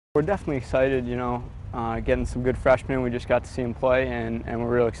We're definitely excited, getting some good freshmen. We just got to see them play, and we're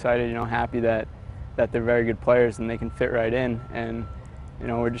real excited, happy that they're very good players and they can fit right in. And,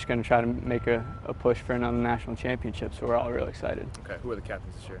 we're just going to try to make a push for another national championship, so we're all real excited. Okay, who are the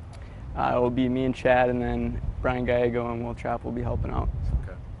captains this year? It will be me and Chad, and then Brian Gallego and Will Trapp will be helping out.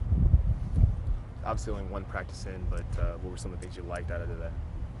 Okay. Obviously only one practice in, but what were some of the things you liked out of today?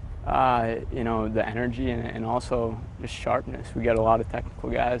 The energy and also just sharpness. We got a lot of technical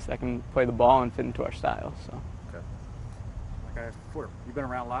guys that can play the ball and fit into our style. So. Okay. Like I asked before, you've been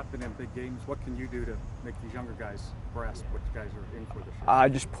around a lot, been in big games. What can you do to make these younger guys grasp what you guys are in for this year?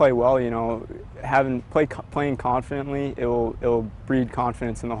 Just play well. Playing confidently, it will breed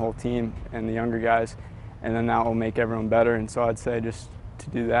confidence in the whole team and the younger guys, and then that will make everyone better. And so I'd say just to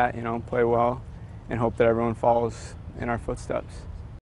do that, play well, and hope that everyone follows in our footsteps.